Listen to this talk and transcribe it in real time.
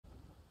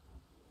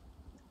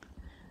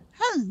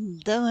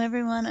Hello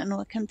everyone and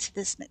welcome to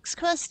this next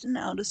quest in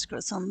Elder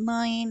Scrolls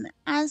Online.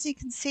 As you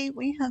can see,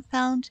 we have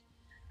found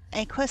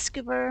a quest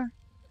giver.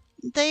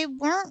 They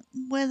weren't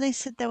where they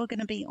said they were going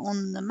to be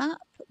on the map,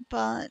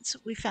 but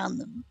we found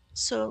them.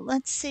 So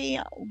let's see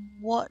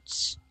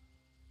what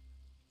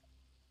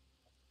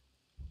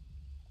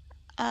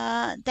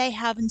they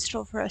have in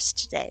store for us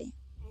today.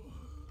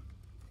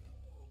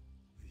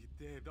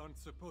 The dead aren't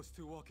supposed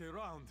to walk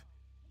around,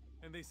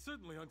 and they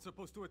certainly aren't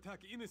supposed to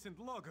attack innocent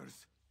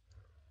loggers.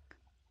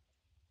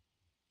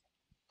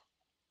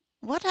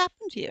 What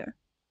happened here?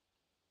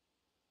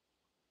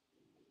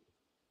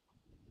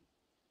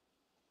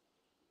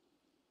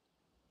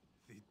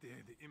 The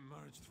dead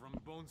emerged from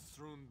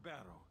bone-strewn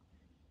barrow.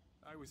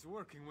 I was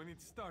working when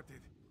it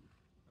started.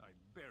 I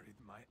buried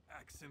my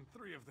axe and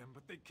 3 of them,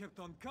 but they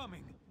kept on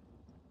coming.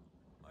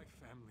 My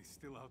family's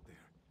still out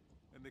there,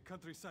 and the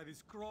countryside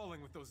is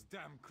crawling with those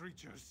damn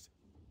creatures.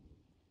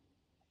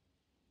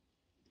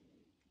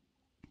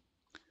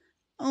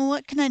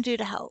 What can I do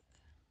to help?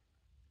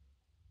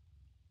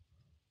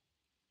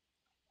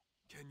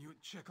 Can you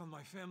check on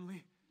my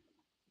family?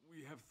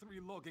 We have 3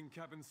 logging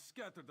cabins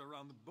scattered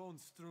around the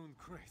bone-strewn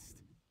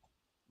crest.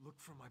 Look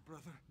for my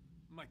brother,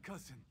 my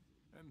cousin,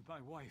 and my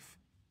wife.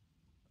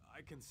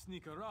 I can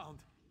sneak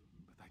around,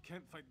 but I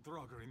can't fight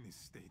Draugr in this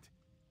state.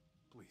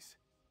 Please,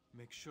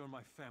 make sure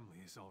my family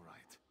is all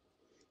right.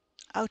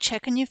 I'll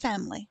check on your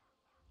family.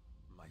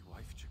 My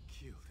wife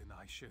Jakilde and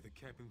I share the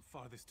cabin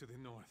farthest to the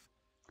north.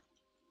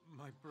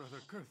 My brother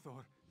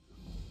Kurthor,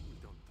 we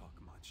don't talk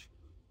much.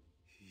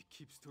 He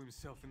keeps to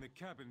himself in the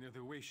cabin near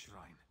the Way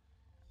Shrine.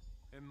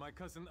 And my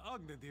cousin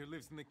Agnadir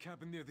lives in the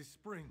cabin near the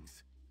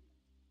springs.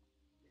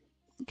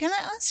 Can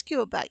I ask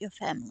you about your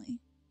family?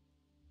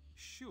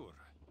 Sure,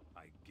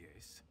 I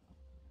guess.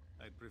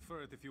 I'd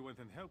prefer it if you went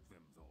and helped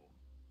them, though.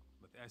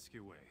 But ask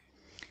away.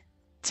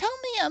 Tell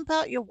me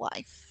about your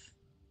wife.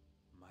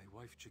 My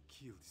wife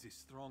Jakilde is a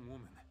strong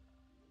woman.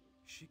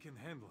 She can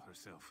handle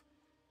herself.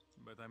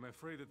 But I'm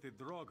afraid that the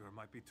Draugr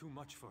might be too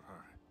much for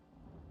her.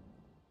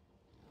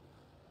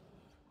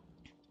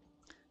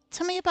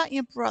 Tell me about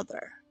your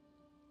brother.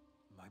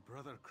 My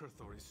brother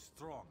Kurthor is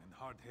strong and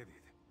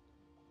hard-headed.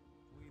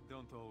 We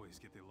don't always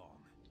get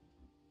along.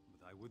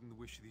 But I wouldn't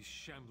wish these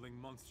shambling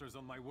monsters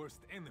on my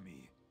worst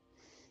enemy.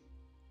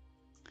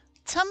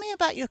 Tell me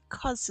about your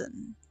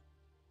cousin.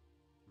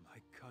 My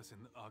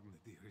cousin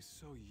Agnadir is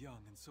so young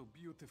and so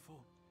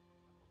beautiful.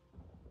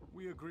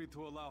 We agreed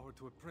to allow her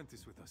to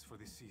apprentice with us for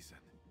this season.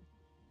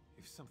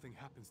 If something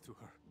happens to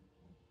her,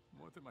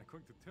 what am I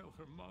going to tell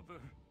her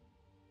mother?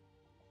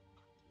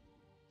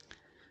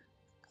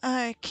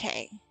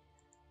 Okay.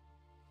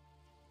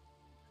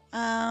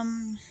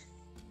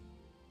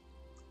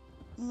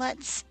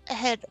 Let's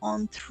head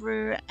on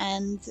through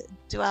and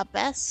do our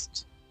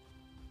best.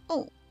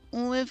 Oh,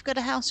 we've got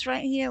a house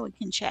right here we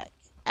can check.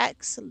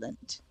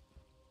 Excellent.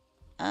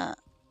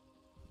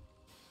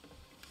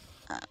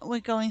 We're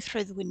going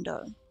through the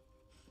window.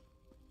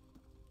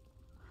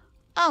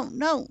 Oh,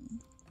 no.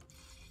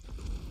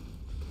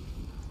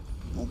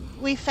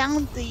 We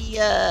found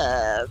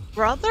the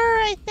brother,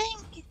 I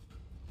think,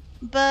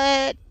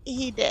 but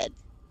he did.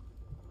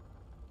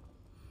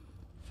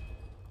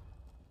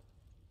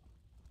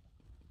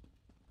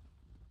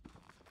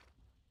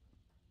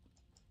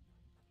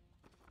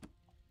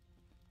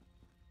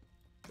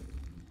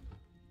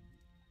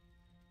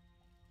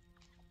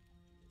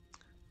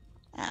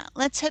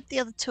 Let's hope the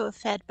other 2 have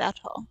fared better.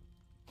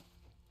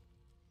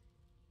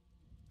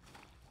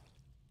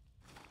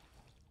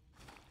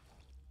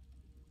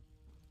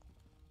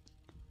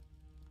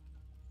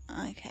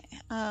 Okay,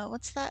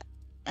 what's that?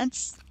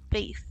 That's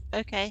beef.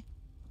 Okay.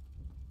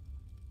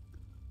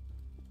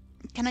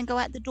 Can I go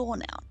out the door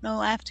now? No,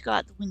 I have to go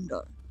out the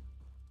window.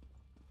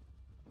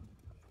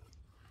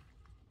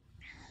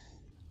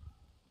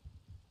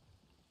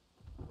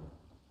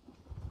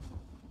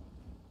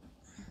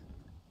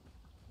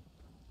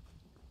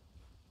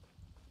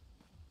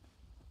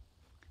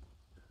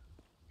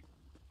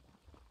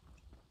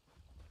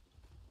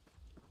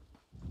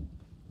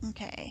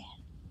 Okay.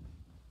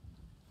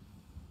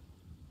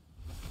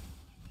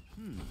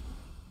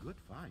 Good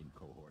find,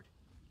 cohort.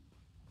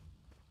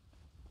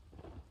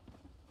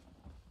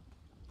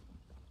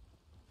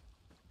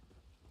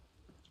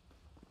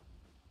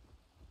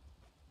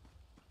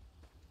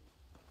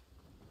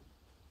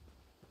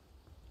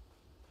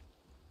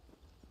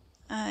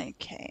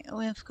 Okay,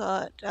 we've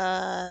got,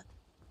 well,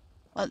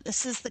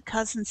 this is the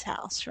cousin's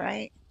house,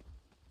 right?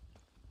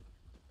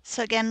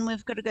 So again,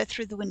 we've got to go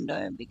through the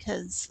window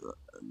because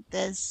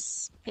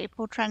there's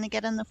people trying to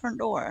get in the front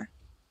door.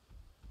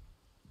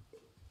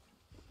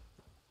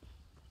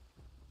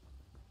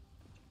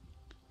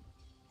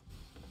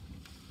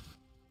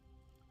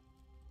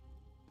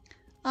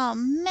 Oh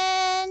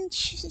man,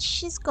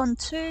 she's gone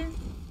too.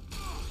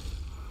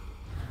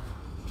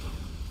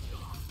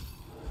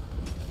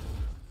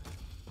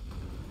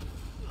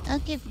 I'll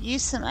give you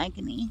some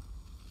agony.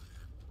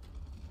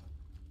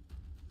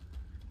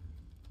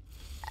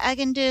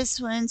 Agandir's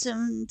wounds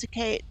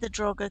indicate the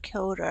Draugr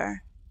killed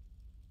her.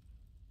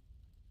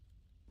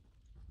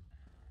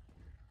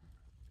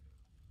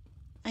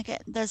 Okay,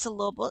 there's a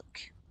law book.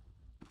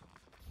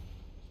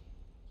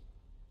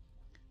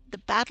 The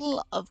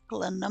Battle of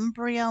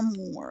Glenumbria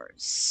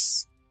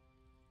Moors.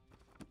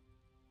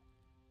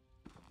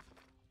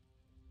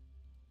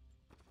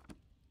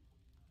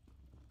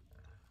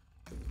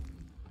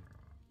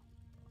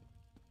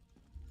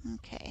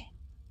 Okay.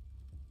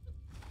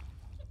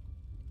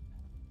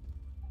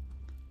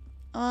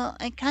 Well,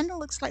 it kind of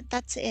looks like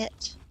that's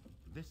it.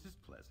 This is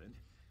pleasant.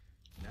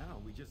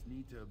 Now we just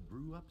need to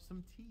brew up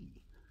some tea.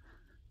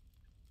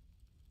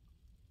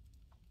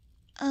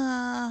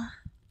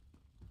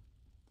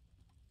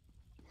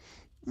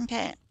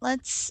 Okay,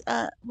 let's,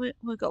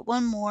 we've got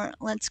one more.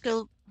 Let's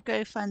go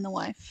find the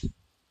wife.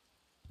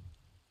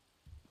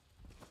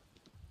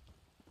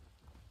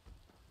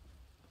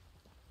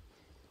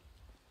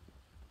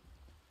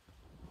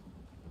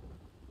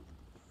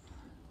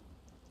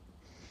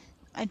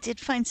 I did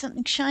find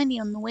something shiny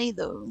on the way,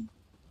 though.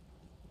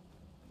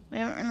 We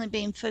haven't really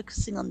been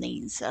focusing on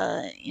these,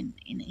 in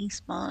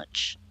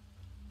Eastmarch.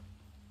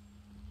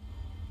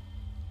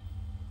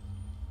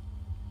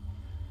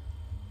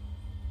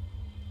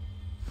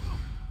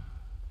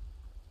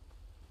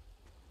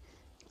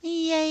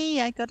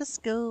 Yay, I got a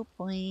skill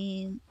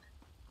point.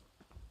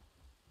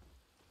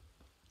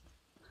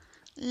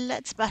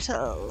 Let's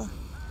battle.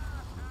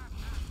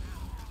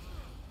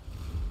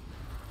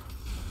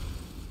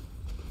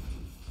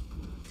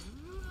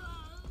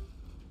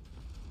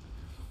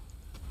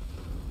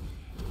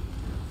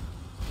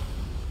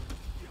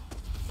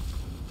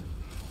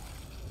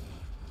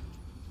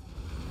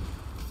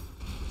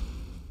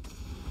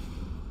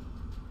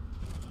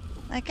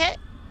 Okay.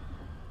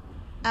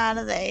 Out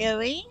of the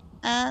AoE.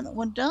 And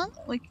we're done.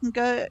 We can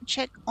go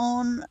check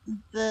on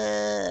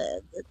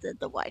the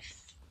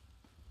wife.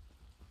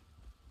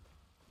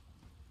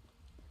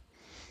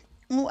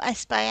 Oh, I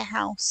spy a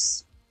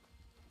house.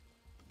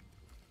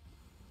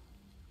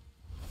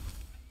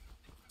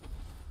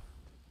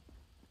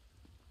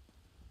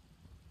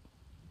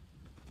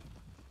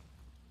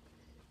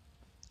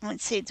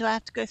 Let's see, do I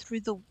have to go through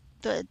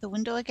the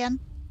window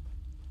again?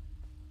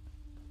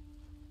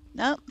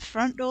 Nope,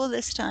 front door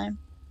this time.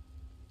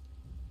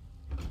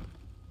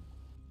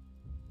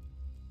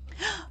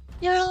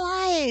 You're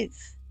alive!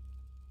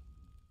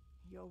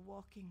 You're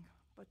walking,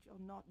 but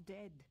you're not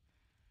dead.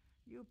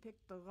 You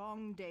picked the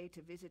wrong day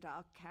to visit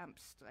our camp,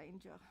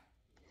 stranger.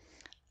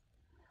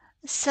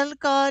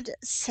 Selgard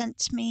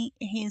sent me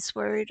his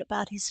word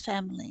about his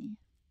family.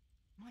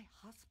 My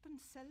husband,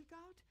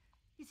 Selgard?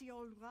 Is he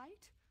all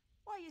right?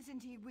 Why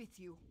isn't he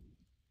with you?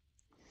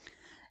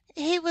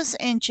 He was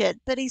injured,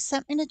 but he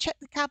sent me to check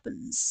the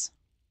cabins.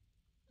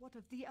 What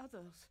of the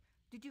others?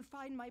 Did you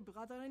find my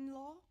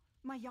brother-in-law?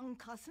 My young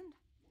cousin?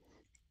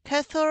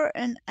 Kothor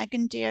and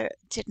Agandir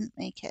didn't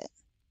make it.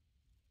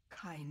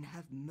 Kine,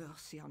 have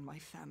mercy on my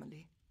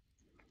family.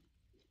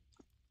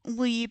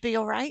 Will you be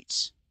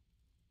alright?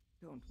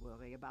 Don't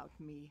worry about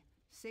me.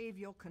 Save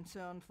your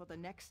concern for the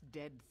next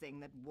dead thing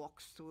that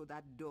walks through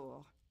that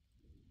door.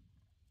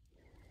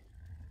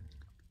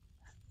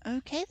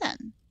 Okay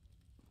then.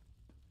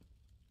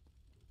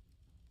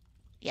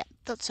 Yeah,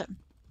 thought so.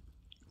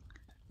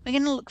 We're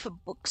gonna look for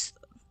books.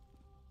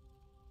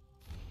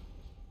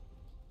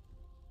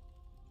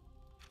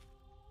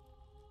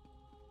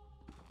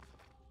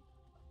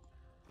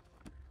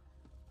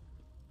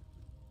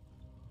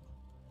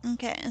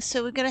 Okay,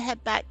 so we're gonna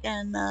head back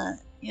and,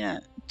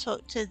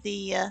 talk to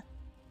the,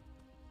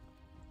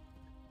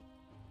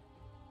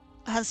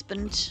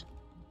 husband.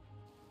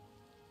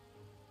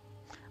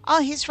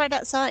 Oh, he's right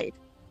outside.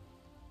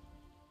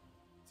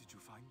 Did you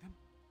find them?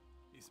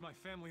 Is my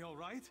family all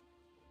right?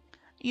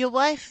 Your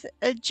wife,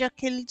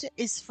 Jakild,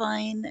 is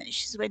fine.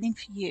 She's waiting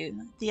for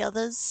you. The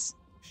others?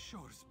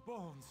 Sure as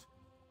bones.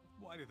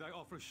 Why did I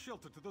offer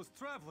shelter to those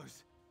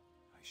travelers?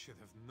 I should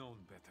have known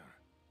better.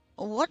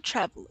 What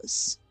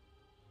travelers?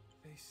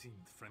 They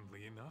seemed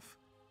friendly enough,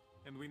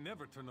 and we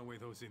never turn away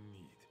those in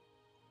need.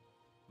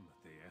 But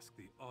they asked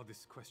the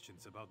oddest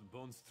questions about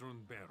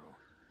bone-strewn barrow.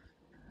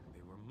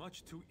 They were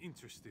much too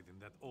interested in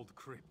that old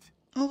crypt.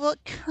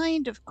 What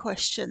kind of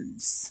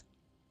questions?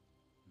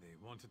 They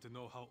wanted to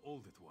know how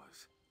old it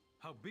was,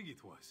 how big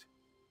it was,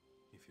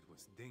 if it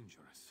was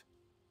dangerous.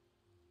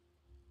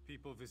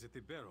 People visit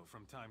the barrow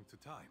from time to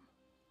time.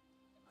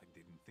 I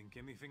didn't think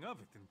anything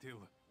of it until...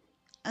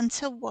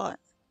 Until what?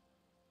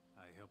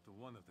 I helped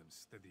one of them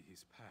steady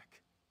his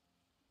pack.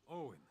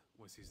 Owen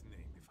was his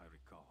name, if I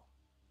recall.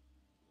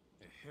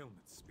 A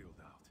helmet spilled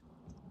out.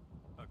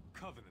 A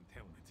Covenant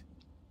helmet.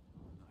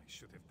 I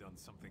should have done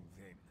something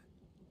then.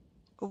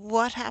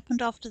 What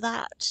happened after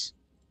that?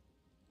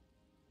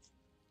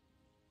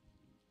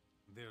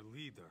 Their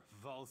leader,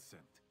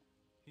 Valsent,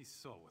 he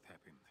saw what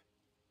happened.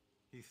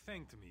 He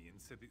thanked me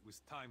and said it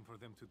was time for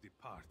them to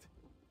depart.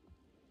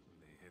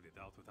 They headed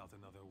out without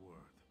another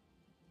word.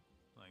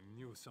 I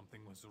knew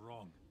something was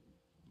wrong,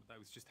 but I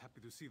was just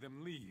happy to see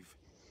them leave.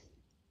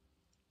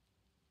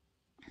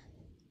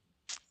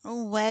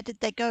 Oh, where did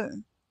they go?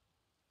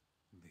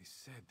 They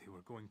said they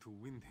were going to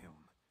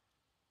Windhelm,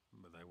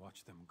 but I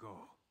watched them go.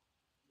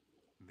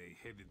 They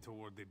headed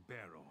toward the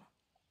barrow.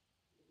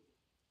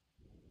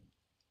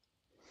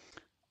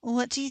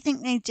 What do you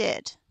think they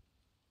did?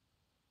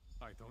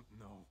 I don't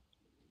know.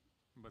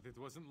 But it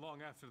wasn't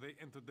long after they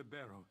entered the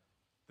barrow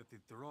that the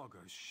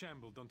Draugrs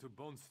shambled onto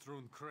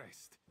bone-strewn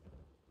crest.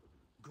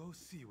 Go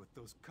see what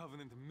those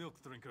Covenant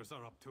milk drinkers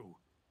are up to.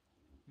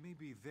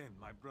 Maybe then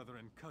my brother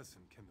and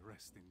cousin can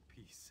rest in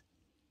peace.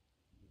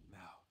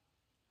 Now,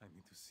 I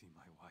need to see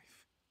my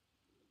wife.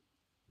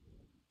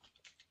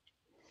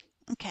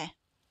 Okay.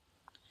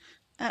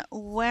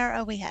 Where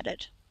are we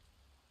headed?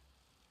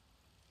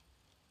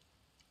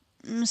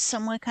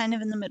 Somewhere kind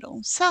of in the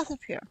middle, south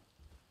of here.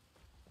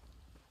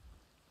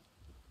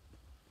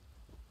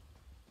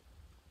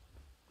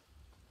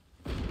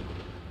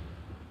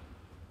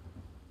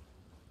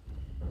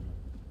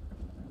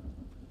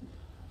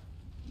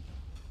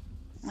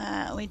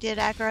 We did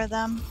aggro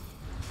them.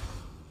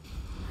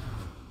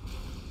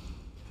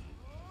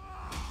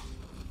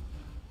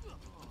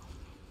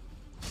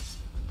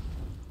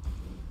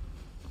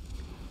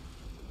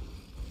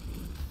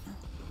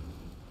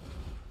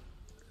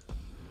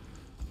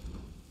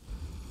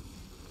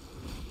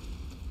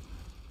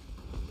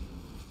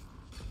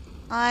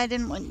 I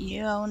didn't want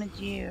you, I wanted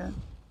you.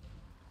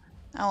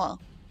 Oh well.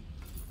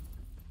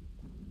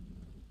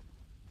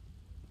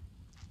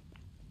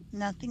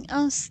 Nothing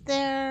else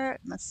there.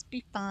 It must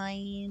be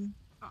fine.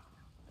 Ah,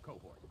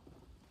 cohort.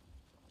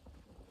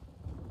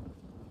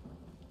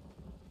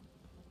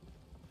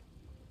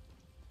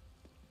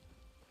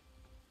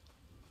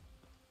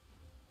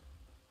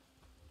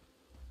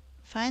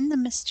 Find the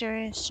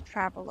mysterious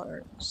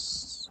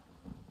travelers.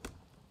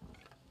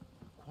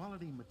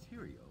 Quality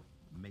material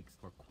makes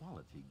for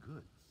quality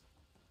goods.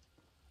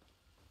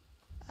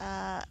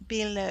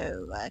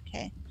 Below.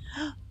 Okay.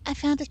 I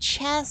found a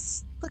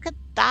chest. Look at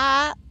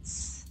that.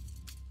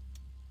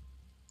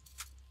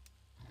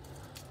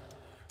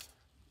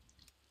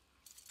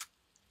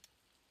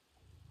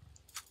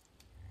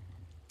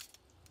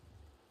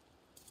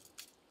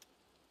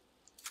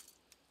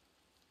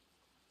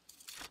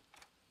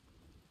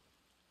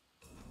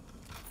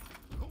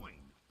 Coin,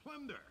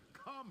 plunder,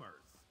 commerce.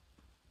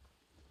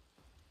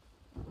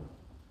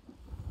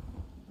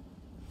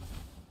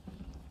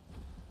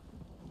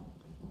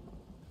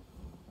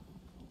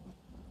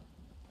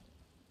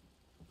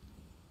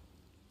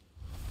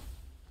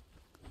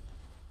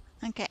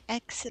 Okay,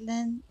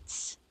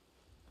 excellent.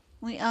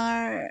 We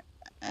are,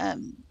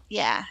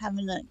 yeah,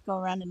 having to go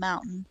around the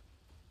mountain.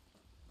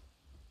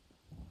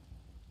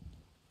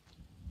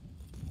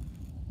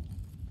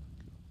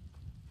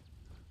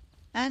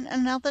 And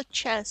another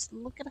chest.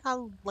 Look at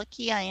how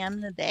lucky I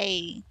am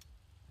today.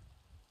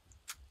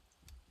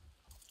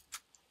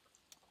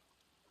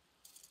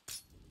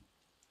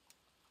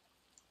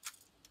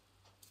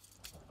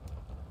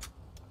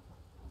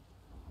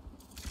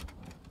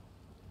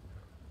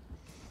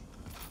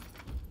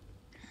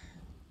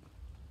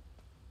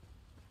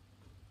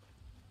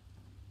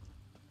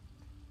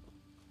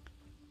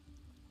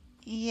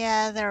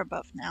 Yeah, they're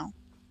above now.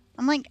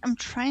 I'm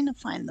trying to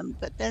find them,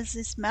 but there's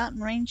this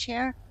mountain range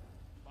here.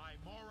 By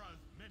Mora's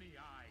many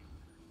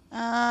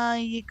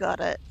eyes. You got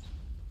it.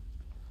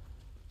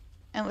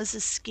 It was a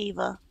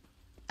skeever.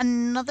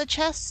 Another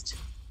chest?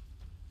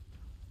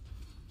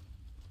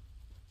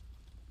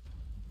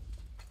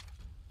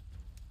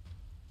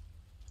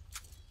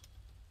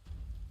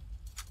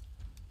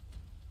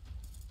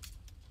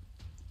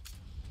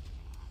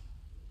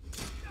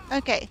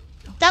 Okay,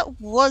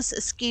 that was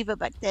a skeever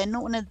back there,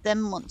 not one of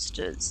them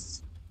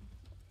monsters.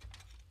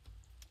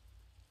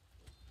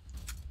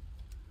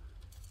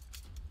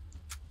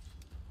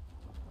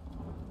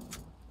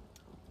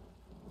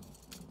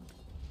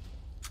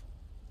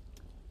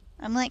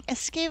 I'm like, a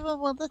skeever,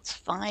 well, that's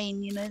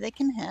fine, you know, they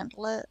can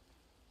handle it.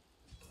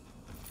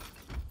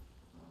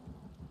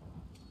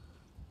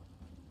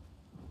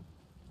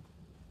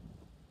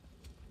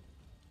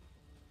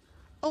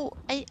 Oh,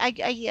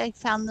 I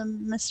found the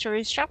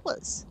mysterious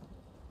travelers.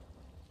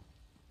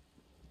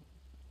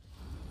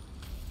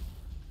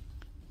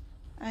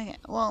 Okay,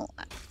 well,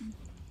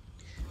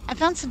 I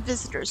found some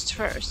visitors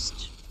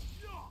first.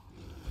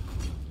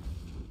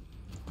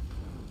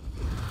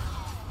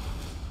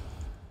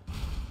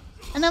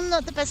 And I'm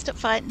not the best at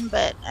fighting,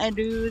 but I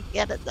do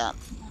get it done.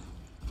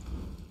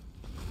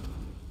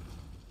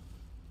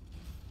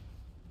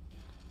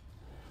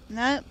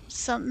 Nope,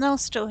 something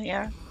else still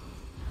here.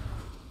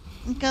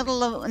 You gotta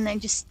love it when they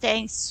just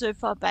stay so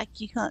far back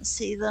you can't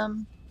see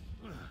them.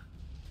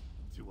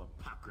 To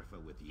Apocrypha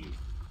with you.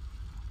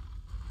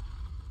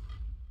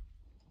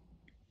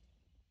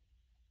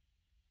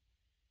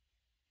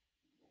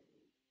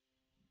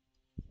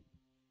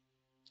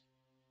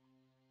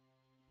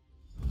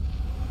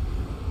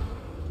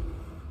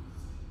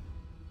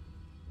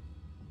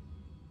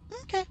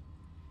 Okay.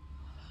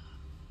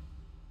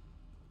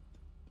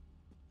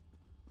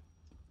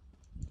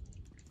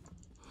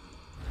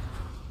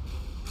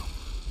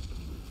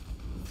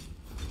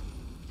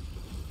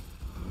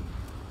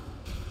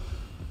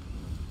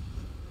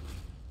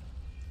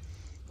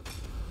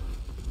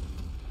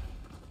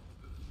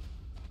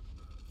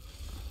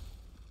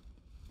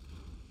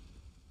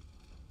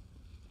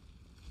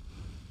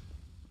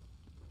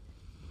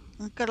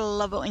 Gotta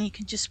love it when you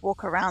can just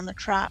walk around the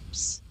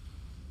traps.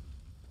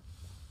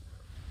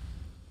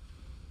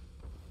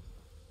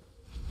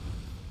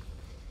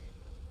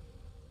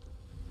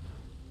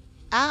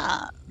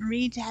 Ah,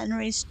 read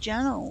Henry's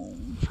journal.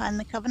 Find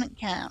the Covenant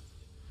camp.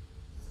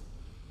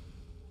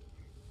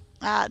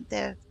 Ah,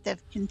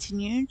 they've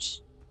continued.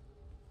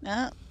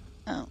 No,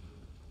 oh,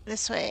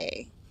 this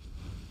way.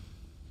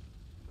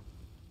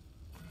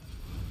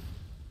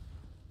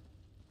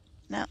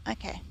 No,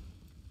 okay.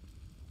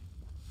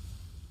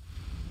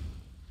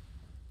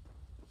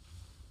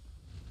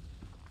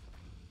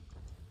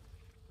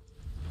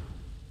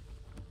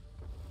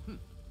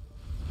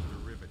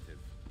 Derivative.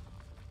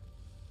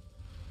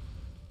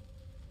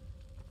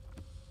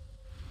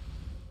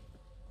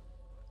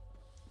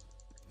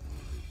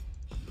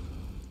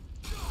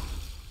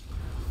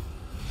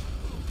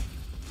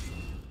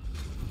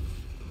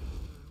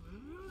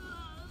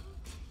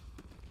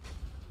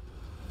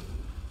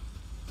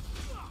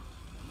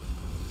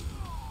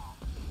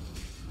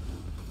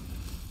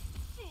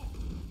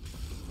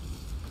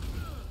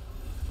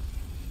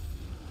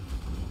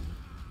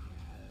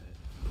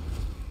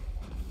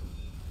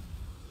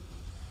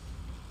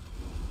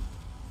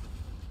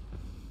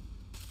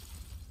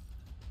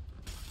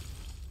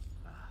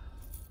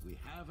 We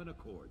have an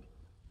accord.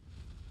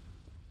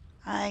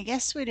 I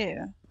guess we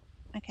do.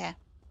 Okay.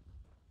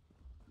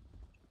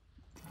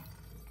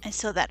 I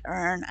saw that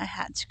urn. I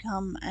had to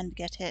come and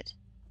get it.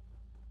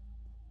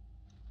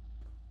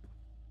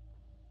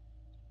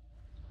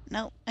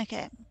 Nope.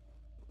 Okay.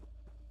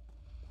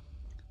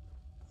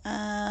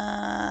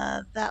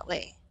 That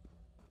way.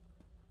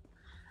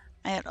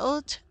 I got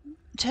all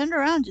turned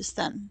around just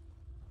then.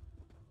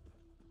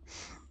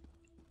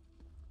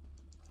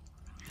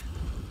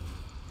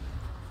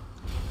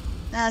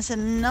 There's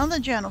another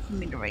journal for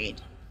me to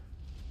read.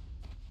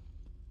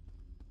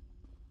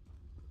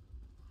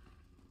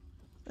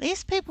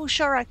 These people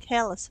sure are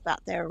careless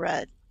about their,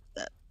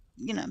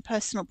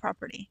 personal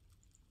property.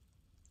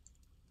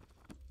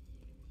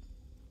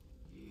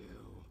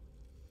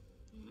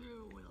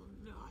 You will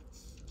not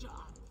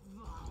stop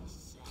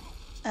Valset.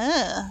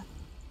 Ugh.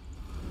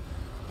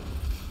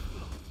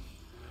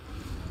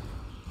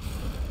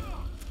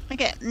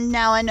 Okay,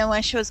 now I know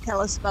why she was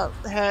careless about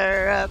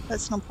her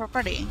personal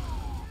property.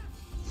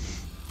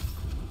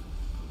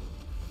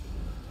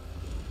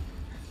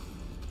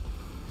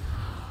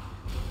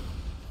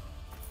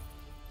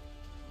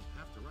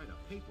 Have to write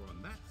a paper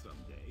on that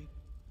someday.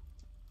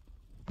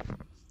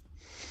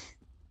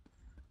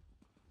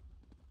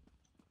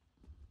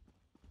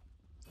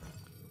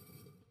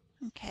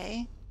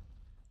 Okay.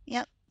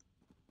 Yep.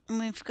 And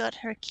we've got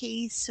her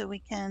keys, so we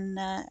can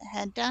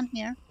head down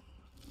here.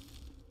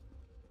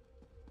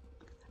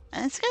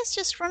 And this guy's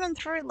just running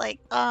through like,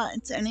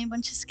 it's only a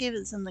bunch of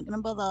skivers and they're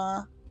gonna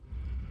bother.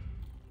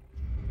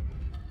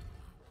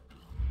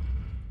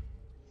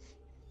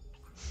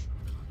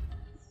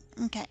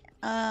 Okay,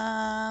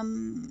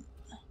 Thank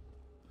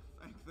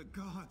the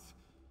gods.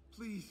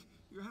 Please,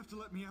 you have to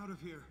let me out of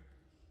here.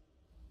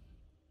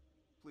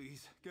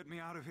 Please, get me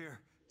out of here.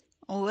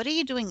 what are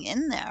you doing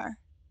in there?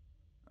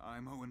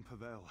 I'm Owen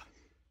Pavel.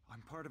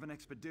 I'm part of an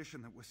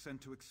expedition that was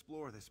sent to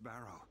explore this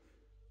barrow.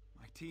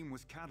 My team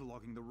was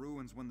cataloging the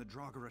ruins when the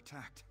Draugr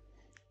attacked.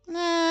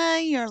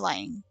 You're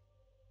lying.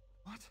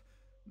 What?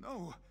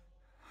 No.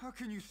 How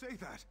can you say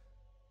that?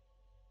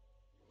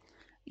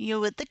 You're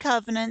with the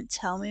Covenant.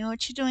 Tell me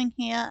what you're doing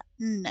here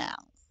now.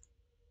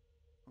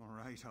 All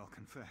right, I'll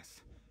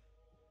confess.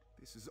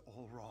 This is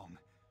all wrong.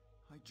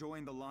 I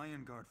joined the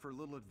Lion Guard for a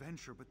little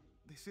adventure, but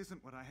this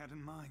isn't what I had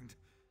in mind.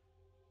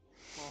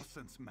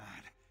 Balsant's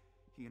mad.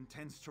 He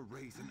intends to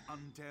raise an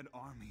undead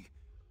army.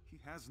 He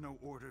has no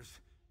orders.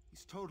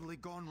 He's totally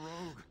gone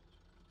rogue.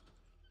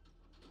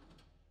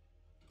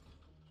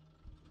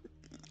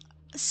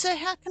 So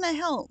how can I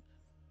help?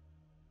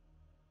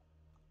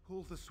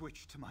 Pull the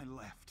switch to my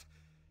left.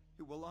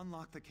 It will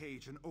unlock the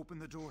cage and open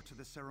the door to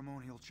the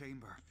ceremonial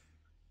chamber.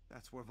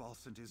 That's where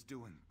Balsant is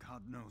doing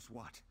God knows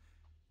what.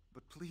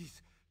 But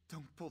please,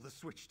 don't pull the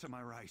switch to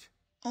my right.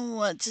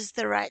 What does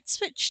the right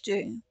switch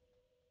do?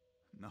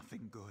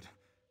 Nothing good.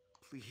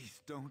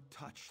 Please don't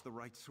touch the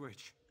right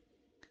switch.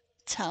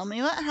 Tell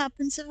me what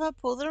happens if I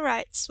pull the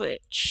right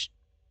switch.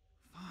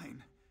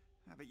 Fine.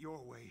 Have it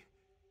your way.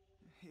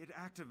 It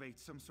activates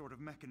some sort of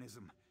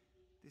mechanism.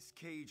 This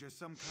cage is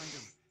some kind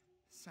of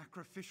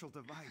sacrificial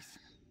device.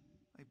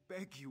 I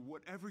beg you,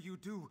 whatever you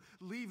do,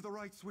 leave the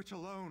right switch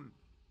alone.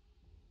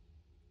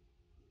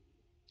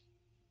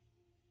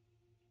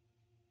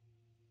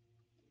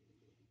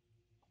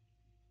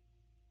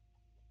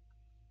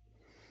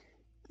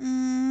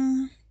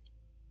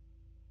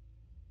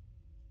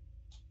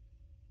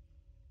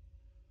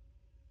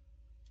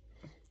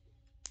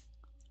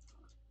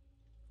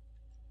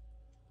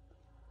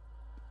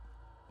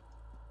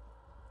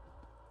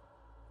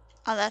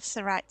 Oh, that's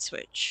the right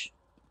switch.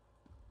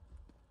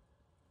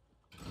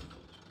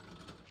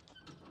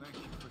 Thank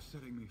you for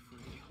setting me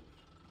free.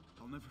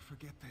 I'll never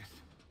forget this.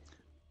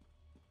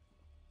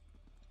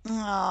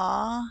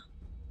 Aww.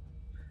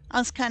 I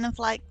was kind of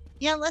like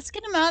Yeah, let's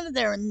get him out of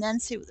there and then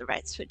see what the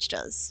right switch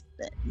does.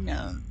 But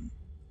no.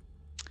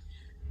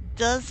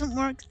 Doesn't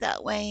work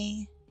that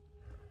way.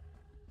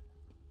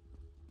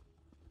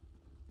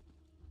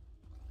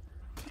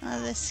 Oh,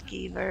 the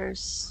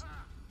skeevers.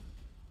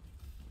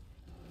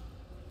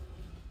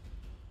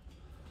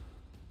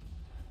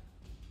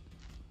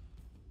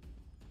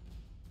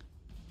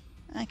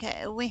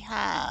 Okay, we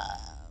have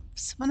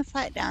someone to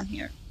fight down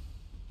here.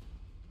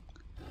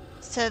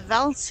 So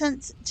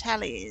Valcent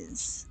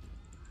Tallies.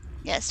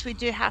 Yes, we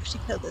do have to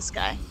kill this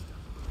guy.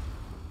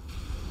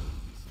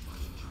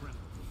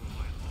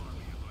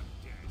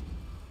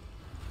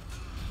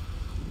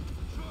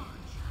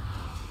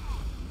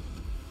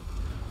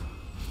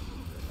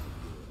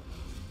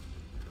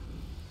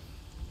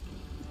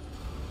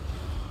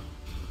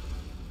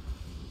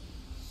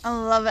 I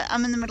love it.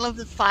 I'm in the middle of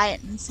the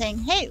fight and saying,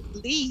 hey,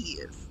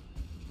 leave.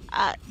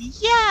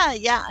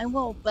 Yeah, I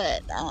will,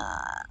 but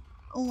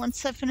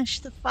once I finish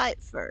the fight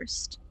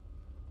first.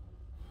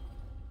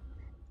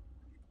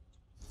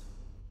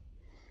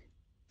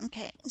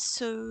 Okay,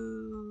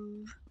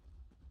 so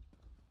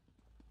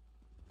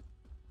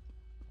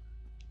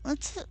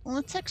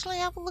let's actually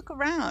have a look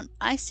around.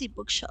 I see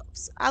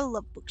bookshelves. I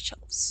love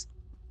bookshelves.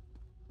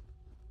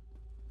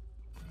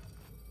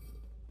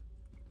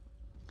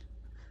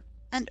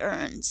 And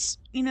urns.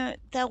 You know,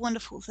 they're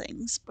wonderful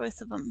things,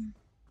 both of them.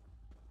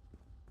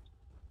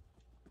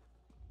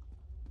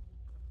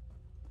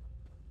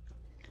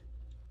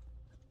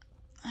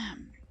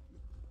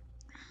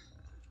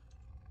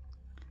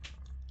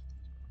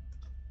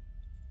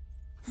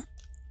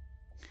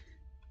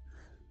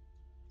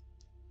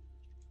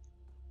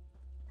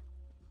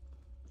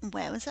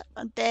 Where was it?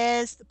 Oh,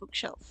 there's the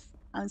bookshelf.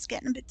 I was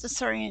getting a bit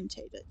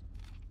disorientated.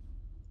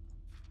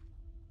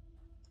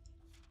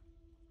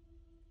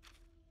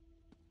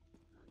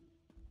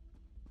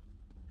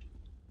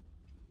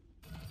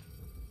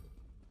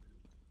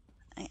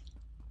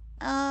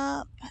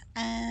 Up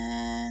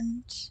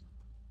and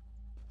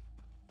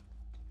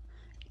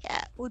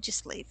yeah, we'll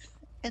just leave.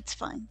 It's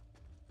fine.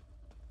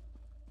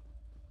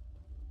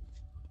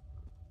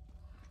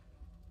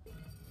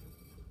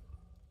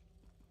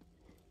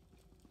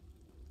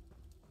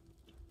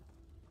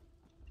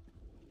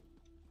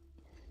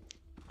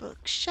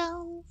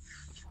 Bookshelf.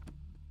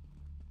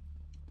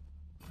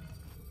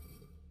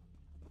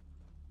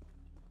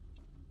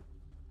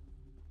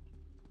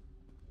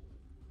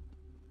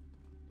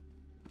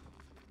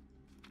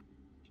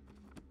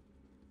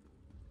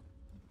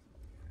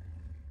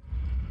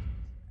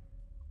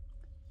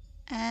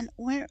 And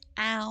we're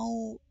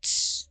out.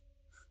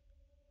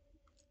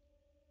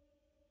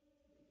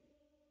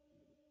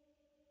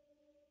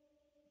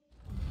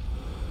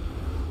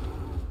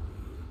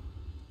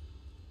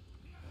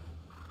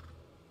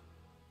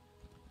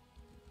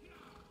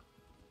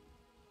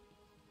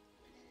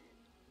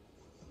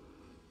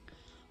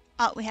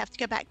 Oh, we have to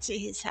go back to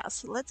his house.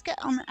 So let's get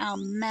on our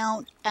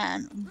mount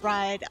and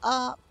ride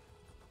up.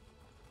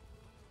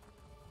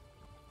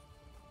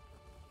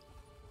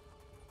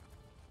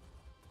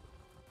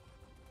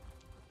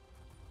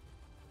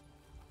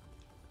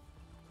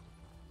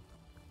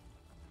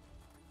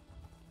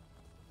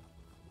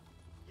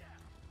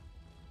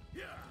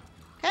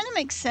 Kind of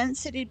makes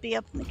sense that he'd be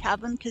up in the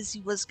cabin because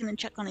he was going to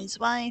check on his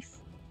wife.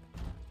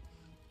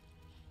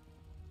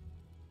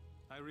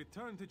 I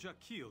returned to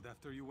Jaquild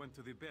after you went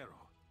to the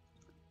barrow.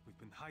 We've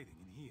been hiding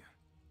in here.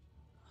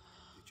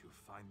 Did you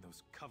find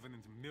those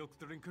Covenant milk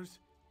drinkers?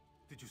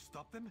 Did you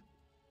stop them?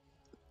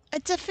 I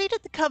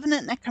defeated the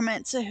Covenant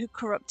necromancer who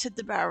corrupted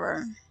the barrow.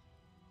 Then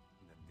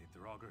the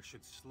Draugr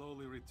should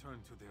slowly return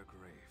to their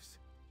graves.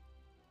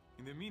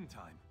 In the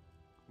meantime,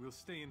 we'll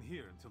stay in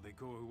here until they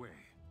go away.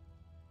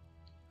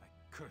 I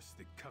curse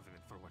the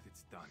Covenant for what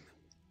it's done.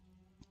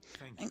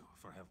 Thank you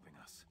for helping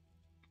us.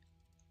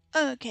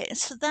 Okay,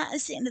 so that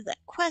is the end of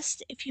that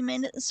quest. If you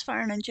made it this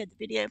far and enjoyed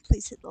the video,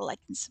 please hit the like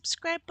and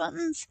subscribe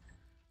buttons.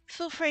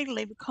 Feel free to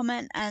leave a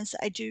comment as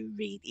I do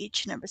read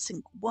each and every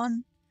single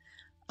one.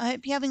 I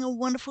hope you're having a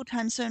wonderful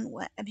time zone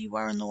wherever you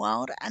are in the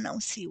world, and I'll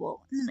see you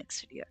all in the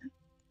next video.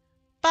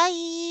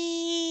 Bye!